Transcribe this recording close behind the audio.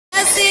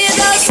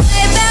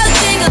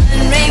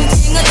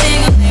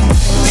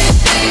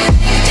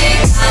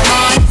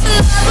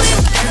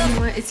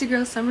Everyone, it's your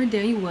girl Summer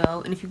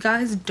Danielle, and if you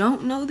guys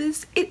don't know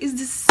this, it is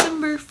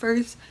December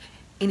 1st.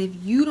 And if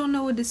you don't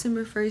know what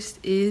December 1st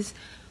is,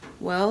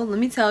 well, let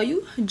me tell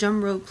you,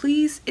 drum roll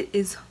please, it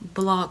is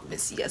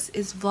Vlogmas. Yes,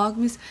 it's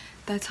Vlogmas.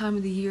 That time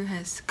of the year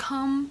has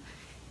come.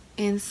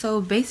 And so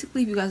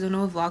basically, if you guys don't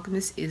know what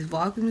Vlogmas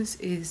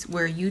is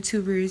where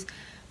YouTubers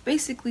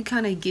basically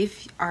kind of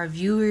give our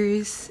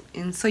viewers,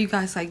 and so you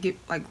guys like get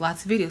like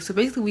lots of videos. So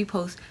basically we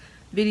post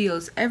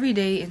videos every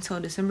day until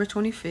December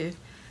 25th.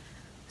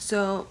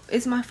 So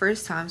it's my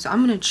first time, so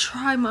I'm gonna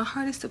try my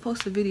hardest to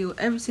post a video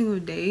every single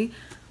day.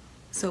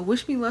 So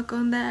wish me luck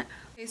on that.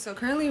 Okay, so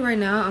currently right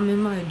now I'm in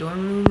my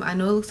dorm room. I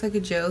know it looks like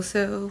a jail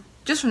cell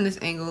just from this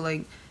angle.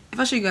 Like if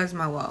I show you guys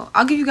my wall,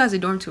 I'll give you guys a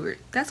dorm tour.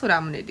 That's what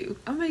I'm gonna do.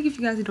 I'm gonna give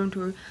you guys a dorm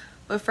tour.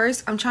 But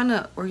first I'm trying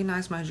to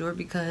organize my drawer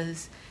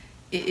because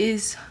it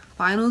is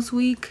finals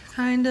week,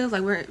 kind of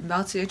like we're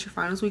about to enter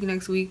finals week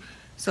next week.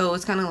 So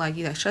it's kind of like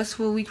that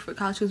stressful week for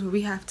college students where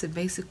we have to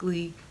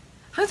basically,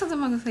 how many times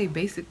am I gonna say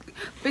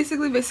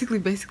basically,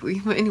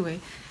 but anyway,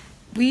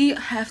 we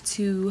have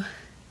to,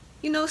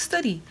 you know,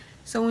 study.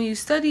 So when you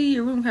study,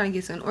 your room kind of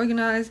gets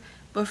unorganized.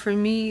 But for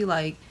me,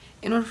 like,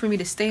 in order for me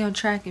to stay on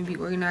track and be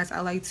organized, I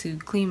like to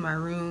clean my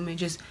room and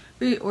just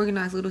really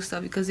organize little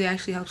stuff because it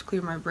actually helps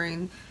clear my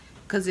brain.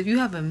 Because if you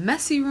have a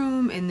messy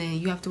room and then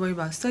you have to worry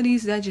about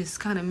studies, that just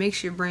kind of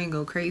makes your brain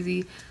go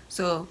crazy.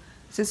 So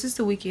since it's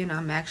the weekend,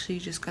 I'm actually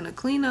just gonna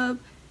clean up.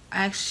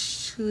 I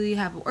actually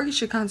have an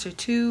orchestra concert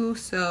too,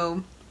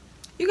 so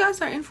you guys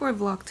are in for a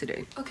vlog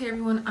today. Okay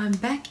everyone, I'm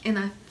back and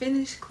I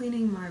finished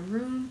cleaning my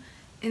room.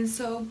 And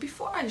so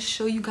before I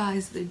show you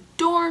guys the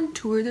dorm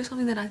tour, there's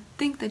something that I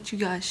think that you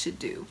guys should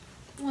do.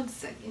 1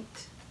 second.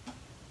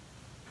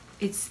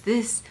 It's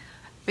this.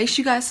 Make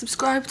sure you guys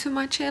subscribe to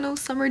my channel,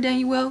 Summer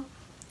Danielle.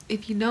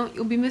 If you don't,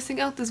 you'll be missing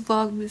out this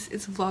Vlogmas.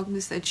 It's a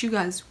Vlogmas that you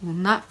guys will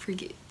not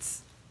forget.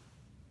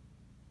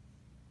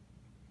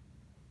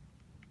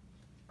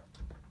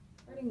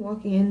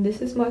 Walking in,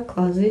 this is my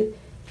closet.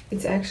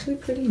 It's actually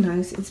pretty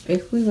nice. It's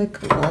basically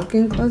like a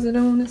walk-in closet,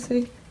 I want to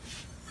say.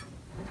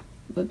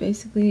 But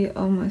basically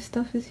all my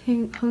stuff is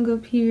hung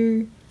up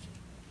here.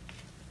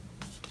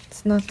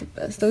 It's not the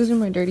best. Those are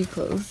my dirty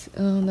clothes.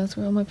 That's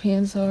where all my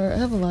pants are. I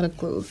have a lot of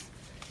clothes,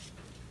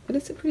 but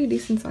it's a pretty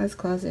decent sized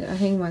closet. I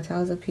hang my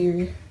towels up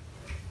here.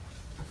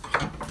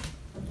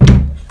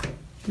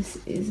 This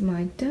is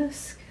my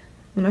desk.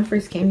 When I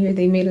first came here,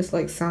 they made us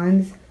like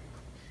signs.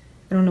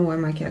 I don't know why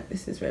my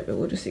cactus is red, but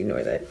we'll just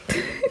ignore that.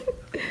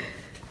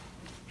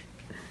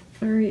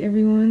 Alright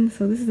everyone,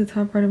 so this is the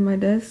top part of my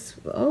desk.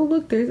 Oh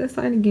look, there's that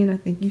sign again. I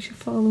think you should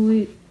follow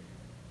it.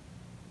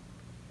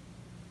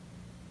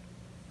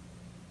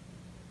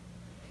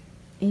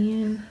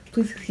 And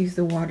please excuse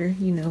the water,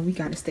 you know, we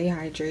gotta stay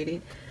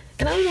hydrated.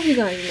 And I don't know if you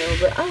guys know,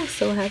 but I was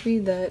so happy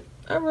that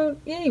I wrote,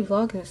 yay,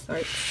 Vlogmas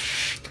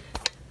starts.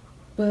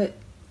 But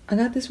I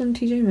got this from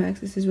TJ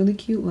Maxx. This is really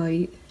cute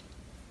light.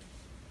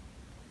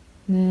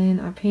 And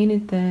then I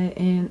painted that,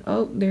 and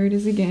oh, there it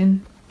is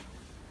again.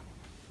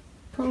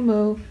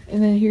 Promo.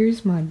 And then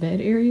here's my bed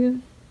area,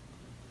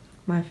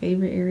 my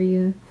favorite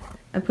area.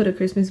 I put a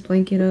Christmas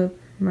blanket up.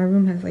 My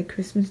room has like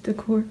Christmas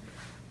decor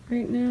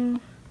right now.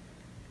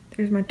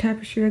 There's my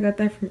tapestry. I got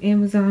that from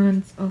Amazon.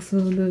 It's also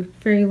the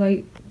fairy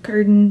light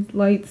curtain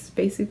lights,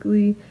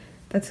 basically.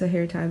 That's a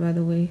hair tie, by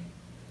the way.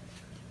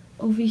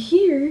 Over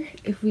here,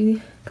 if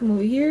we come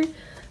over here,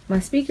 my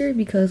speaker,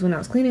 because when I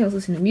was cleaning I was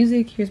listening to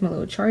music. Here's my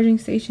little charging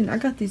station. I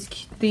got this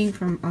thing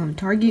from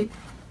Target,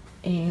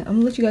 and I'm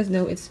gonna let you guys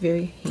know it's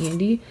very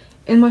handy.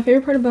 And my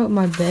favorite part about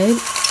my bed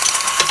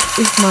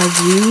is my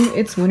view.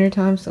 It's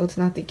wintertime, so it's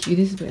not the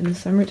cutest, but in the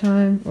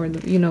summertime, or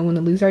the, you know, when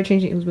the leaves are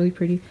changing, it was really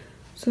pretty.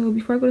 So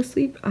before I go to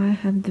sleep, I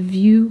have the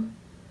view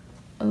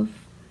of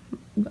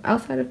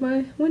outside of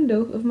my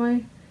window of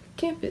my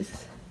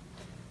campus.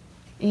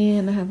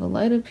 And I have a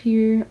light up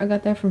here. I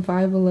got that from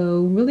Five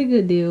Below. Really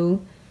good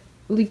deal.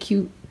 Really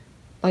cute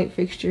light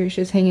fixture. It's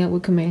just hanging out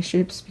with command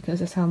strips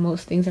because that's how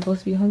most things are supposed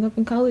to be hung up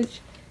in college.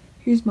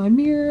 Here's my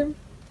mirror.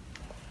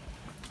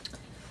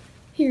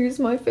 Here's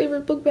my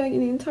favorite book bag in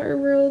the entire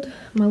world.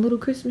 My little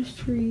Christmas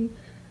tree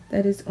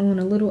that is on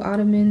a little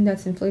ottoman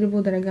that's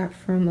inflatable that I got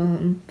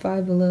from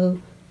Five Below.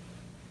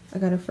 I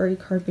got a furry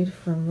carpet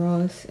from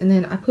Ross. And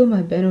then I put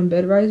my bed on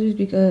bed risers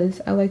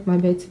because I like my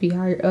bed to be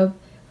higher up.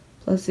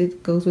 Plus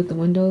it goes with the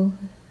window.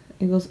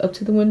 It goes up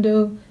to the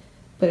window.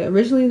 But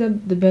originally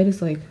the bed is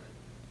like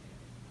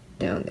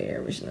down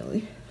there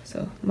originally.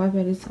 So my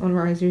bed is on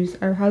risers.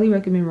 I highly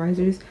recommend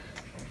risers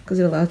because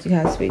it allows you to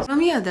have space.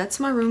 Yeah, that's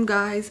my room,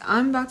 guys.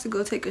 I'm about to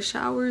go take a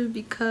shower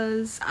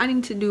because I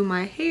need to do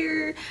my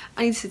hair.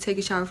 I need to take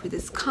a shower for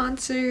this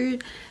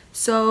concert.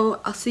 So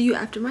I'll see you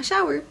after my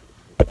shower.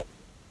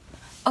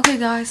 Okay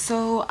guys,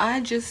 so I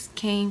just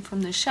came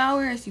from the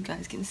shower. As you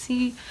guys can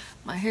see,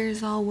 my hair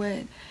is all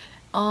wet.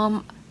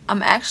 I'm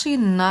actually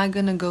not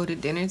gonna go to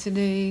dinner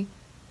today,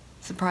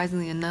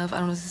 surprisingly enough. I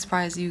don't know if it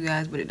surprised you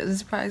guys, but it doesn't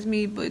surprise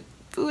me. But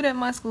food at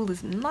my school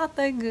is not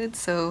that good,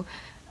 so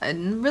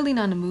I'm really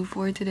not in the mood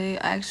for it today.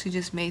 I actually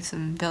just made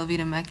some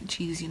Velveeta mac and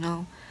cheese, you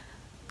know,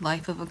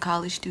 life of a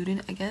college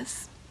student, I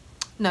guess.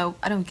 No,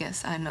 I don't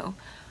guess, I know.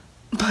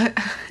 But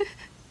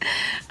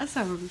that's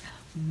not really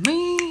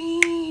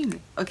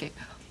mean. Okay,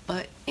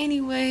 but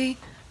anyway,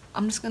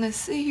 I'm just gonna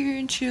sit here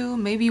and chill,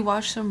 maybe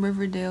watch some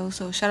Riverdale.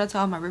 So shout out to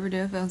all my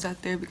Riverdale fans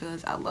out there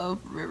because I love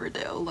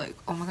Riverdale. Like,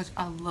 oh my gosh,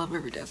 I love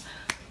Riverdale.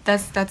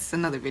 That's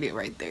another video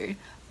right there.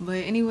 But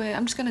anyway,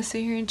 I'm just gonna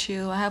sit here and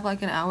chill. I have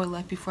like an hour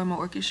left before my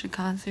orchestra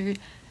concert,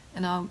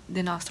 and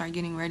I'll start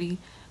getting ready.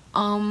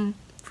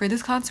 For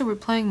this concert we're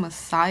playing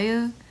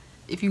Messiah,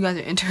 if you guys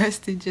are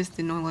interested just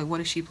in knowing like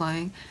what is she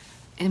playing.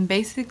 And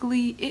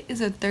basically it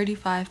is a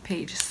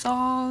 35-page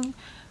song.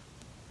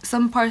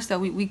 Some parts that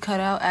we cut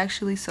out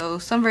actually, so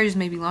some versions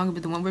may be longer,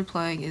 but the one we're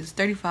playing is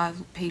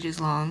 35 pages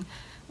long,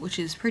 which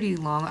is pretty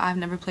long. I've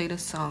never played a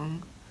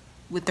song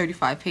with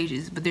 35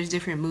 pages, but there's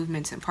different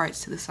movements and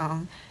parts to the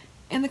song.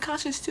 And the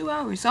concert's 2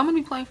 hours, so I'm gonna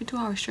be playing for 2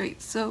 hours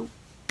straight. So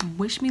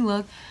wish me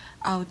luck.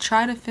 I'll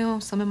try to film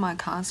some of my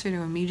concert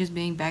or me just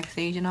being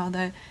backstage and all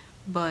that,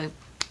 but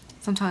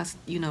sometimes,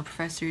 you know,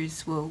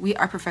 professors, well,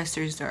 our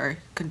professors are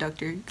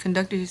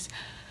conductors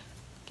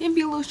can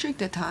be a little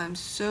strict at times,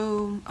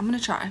 so I'm gonna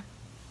try.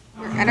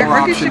 We're at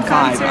our orchestra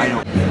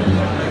concert.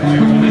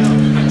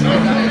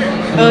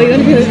 Oh, you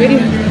wanna do the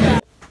video?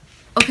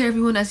 Okay,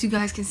 everyone, as you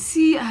guys can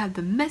see, I have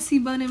the messy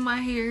bun in my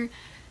hair,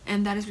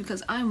 and that is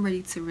because I'm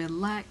ready to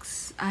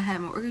relax. I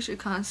had my orchestra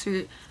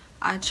concert.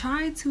 I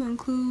tried to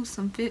include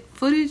some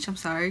footage, I'm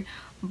sorry,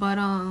 but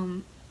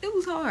it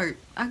was hard.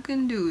 I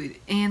couldn't do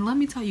it. And let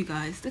me tell you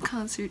guys, the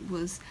concert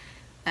was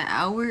an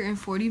hour and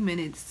 40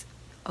 minutes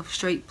of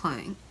straight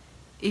playing.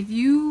 If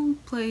you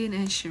play an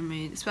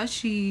instrument,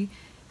 especially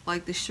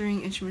like the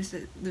string instruments,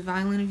 the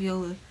violin and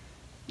viola,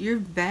 your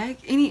back,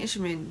 any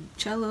instrument,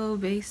 cello,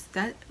 bass,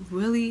 that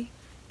really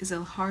is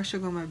a hard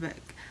struggle on my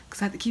back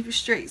because I have to keep it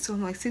straight. So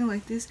I'm like sitting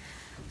like this.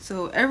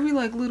 So every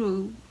like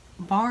little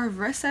bar of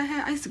rest I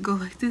had, I used to go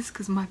like this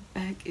because my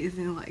back is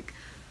in like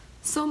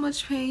so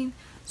much pain.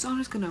 So I'm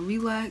just gonna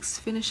relax,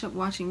 finish up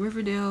watching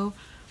Riverdale,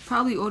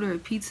 probably order a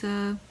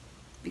pizza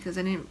because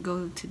I didn't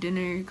go to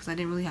dinner because I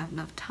didn't really have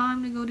enough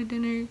time to go to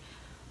dinner.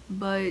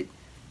 But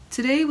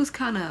today was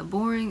kind of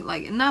boring,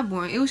 like not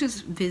boring, it was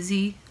just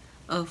busy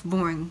of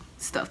boring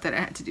stuff that I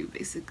had to do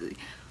basically.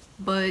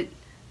 But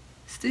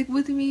stick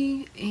with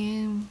me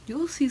and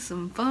you'll see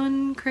some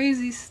fun,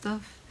 crazy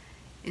stuff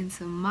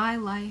into my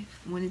life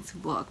when it's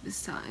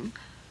Vlogmas time.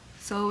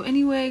 So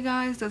anyway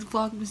guys, that's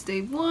Vlogmas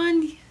Day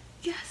 1.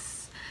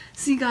 Yes.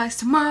 See you guys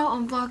tomorrow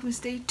on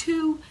Vlogmas Day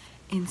 2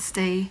 and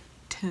stay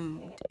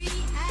tuned.